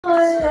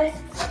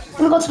Let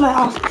me go to my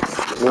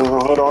office. No,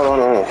 hold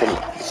on. Come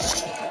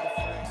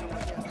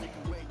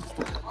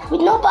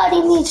on.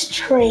 Nobody needs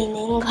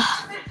training.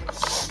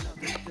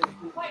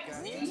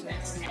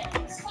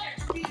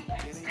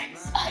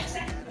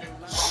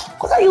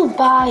 What are you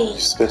buying?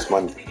 Space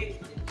money.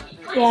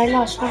 Yeah, I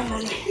know, spend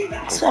money.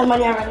 Spend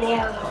money on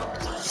Ronaldo.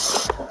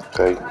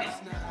 Okay.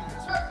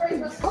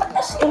 What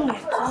is in my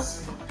cup?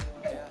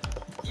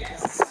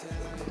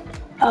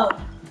 Oh,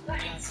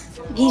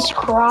 these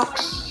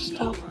Crocs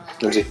stuff.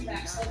 Let me see.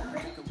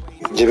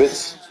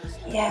 Gibbets?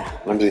 Yeah.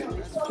 Let me see. You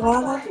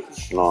want one?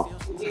 No.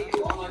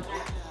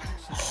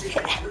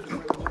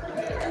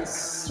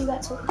 You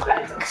got some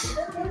Crocs.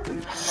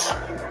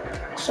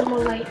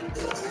 Someone like.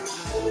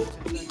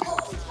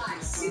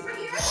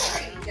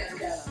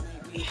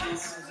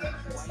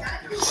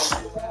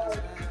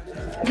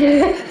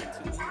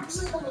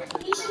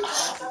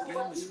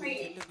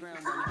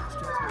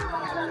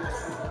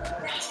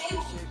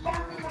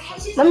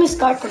 Let me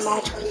start the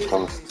match with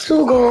Come.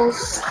 2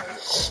 goals,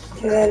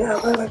 and then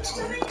I'll go back to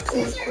you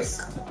quick.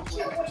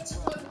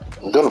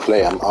 I'm gonna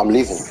play. I'm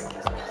leaving.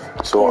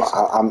 So Yes.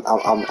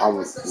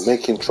 I'm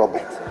making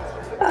trouble.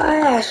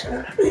 Yeah,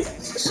 sure.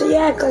 So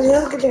yeah, cause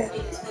you're not gonna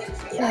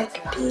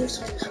like peace.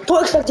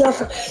 Don't expect the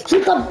offer.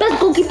 He's the best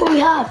goalkeeper we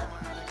have.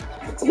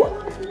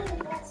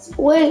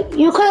 Wait,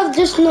 you could have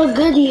just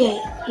negotiate.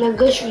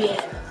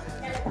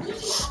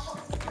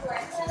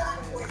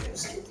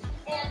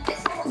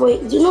 Wait,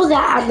 do you know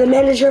that I'm the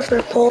manager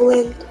for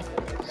Poland?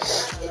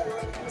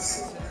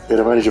 You're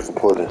the manager for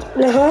Poland.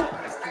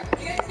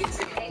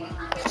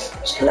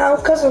 So now,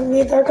 because of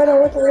me, they're gonna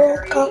win the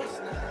World Cup.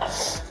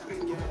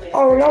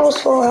 Oh, Ronaldo's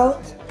full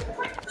health.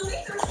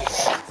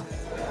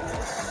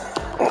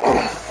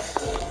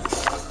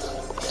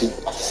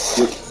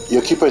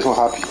 Your keeper is not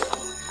happy.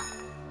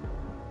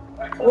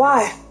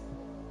 Why?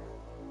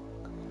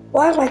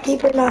 Why is my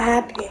keeper not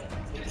happy?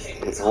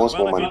 He wants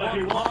more money.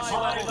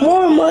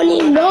 More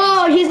money?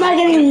 No, he's not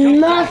getting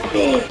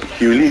nothing.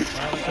 He will leave.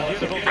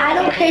 I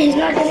don't care, he's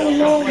not getting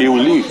no money. He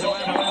will leave.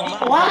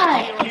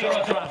 Why?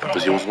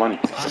 Because he wants money.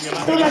 He's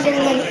not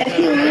getting money. If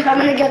he leaves, I'm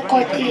gonna get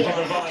Courtier.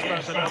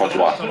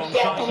 Courtois.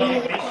 Yeah, I'm gonna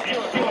get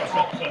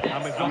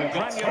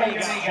Courtier.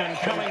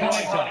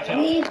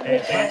 Leave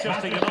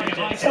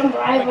with some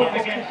rival.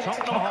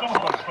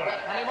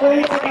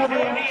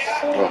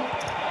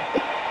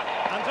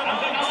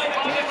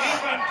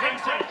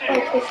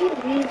 Like, if he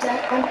leaves,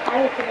 I'm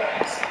fine with it.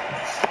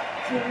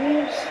 If he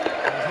leaves.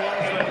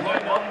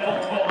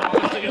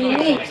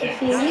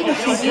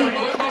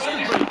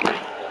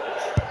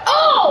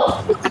 Oh!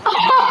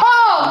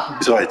 Oh!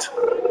 It's alright.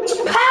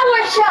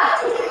 Power shot!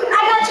 I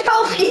got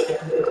trophy!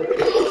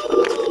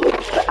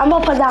 I'm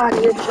gonna put that on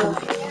YouTube.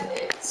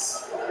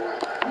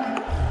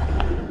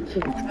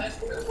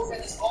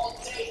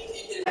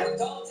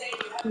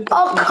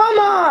 Oh, come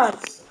on!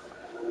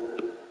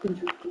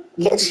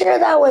 You can share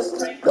that with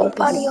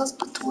nobody else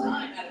but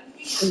Twitter.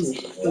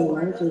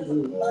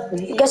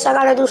 Guess I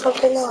gotta do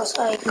something else,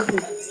 like